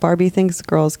Barbie thinks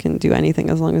girls can do anything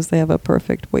as long as they have a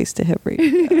perfect waist to hip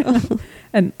ratio.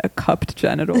 And a cupped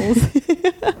genitals.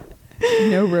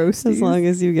 No roasties. As long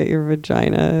as you get your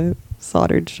vagina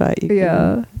soldered shut, you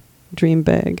can dream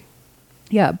big.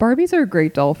 Yeah, Barbies are a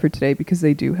great doll for today because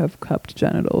they do have cupped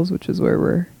genitals, which is where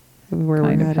we're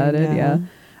kind of headed. Yeah.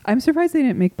 I'm surprised they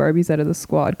didn't make Barbies out of the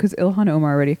squad because Ilhan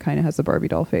Omar already kind of has a Barbie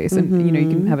doll face. And, you know, you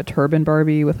can have a turban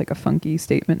Barbie with like a funky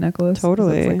statement necklace.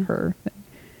 Totally. That's like her thing.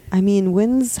 I mean,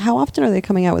 how often are they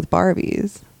coming out with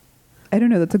Barbies? I don't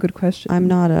know. That's a good question. I'm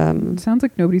not... It sounds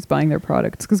like nobody's buying their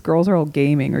products because girls are all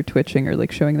gaming or twitching or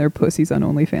like showing their pussies on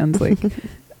OnlyFans. Like,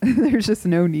 there's just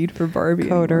no need for Barbie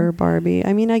Coder anymore. Barbie.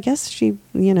 I mean, I guess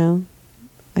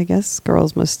I guess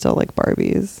girls must still like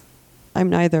Barbies. I'm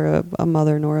neither a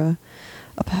mother nor a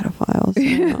pedophile. So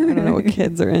I don't know what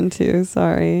kids are into.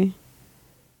 Sorry.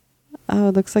 Oh,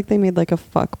 it looks like they made like a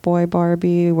fuckboy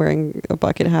Barbie wearing a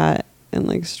bucket hat and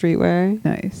like streetwear.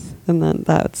 Nice. And then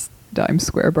that's Dime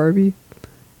Square Barbie.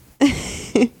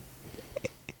 Need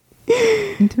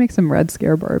to make some Red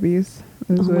Scare Barbies.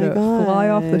 Those would fly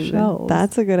off the shelves.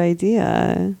 That's a good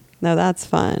idea. No, that's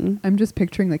fun. I'm just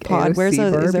picturing like AOC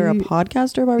Barbie. Is there a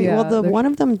podcaster Barbie? Yeah, well, one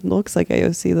of them looks like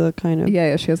AOC, the kind of...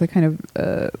 Yeah, she has a kind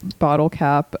of bottle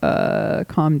cap,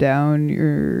 calm down,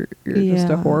 you're just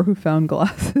a whore who found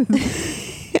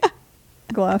glasses.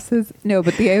 Glasses. No,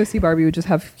 but the AOC Barbie would just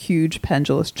have huge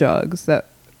pendulous jugs that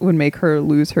would make her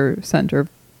lose her center of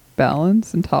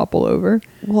balance and topple over.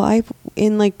 Well,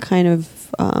 in like kind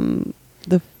of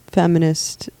the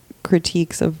feminist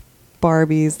critiques of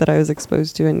Barbies that I was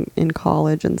exposed to in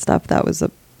college and stuff, that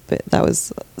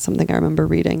was something I remember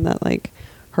reading, that like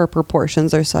her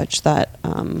proportions are such that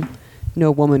no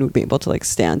woman would be able to like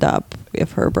stand up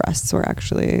if her breasts were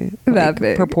actually that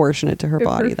big, proportionate to her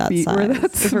body, that size.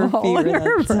 If her feet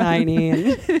were that tiny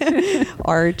and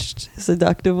arched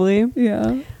seductively.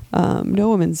 Yeah. No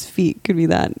woman's feet could be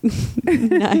that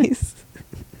nice.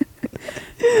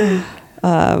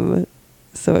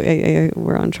 So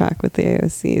we're on track with the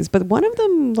AOCs, but one of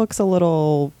them looks a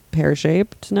little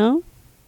pear-shaped. No,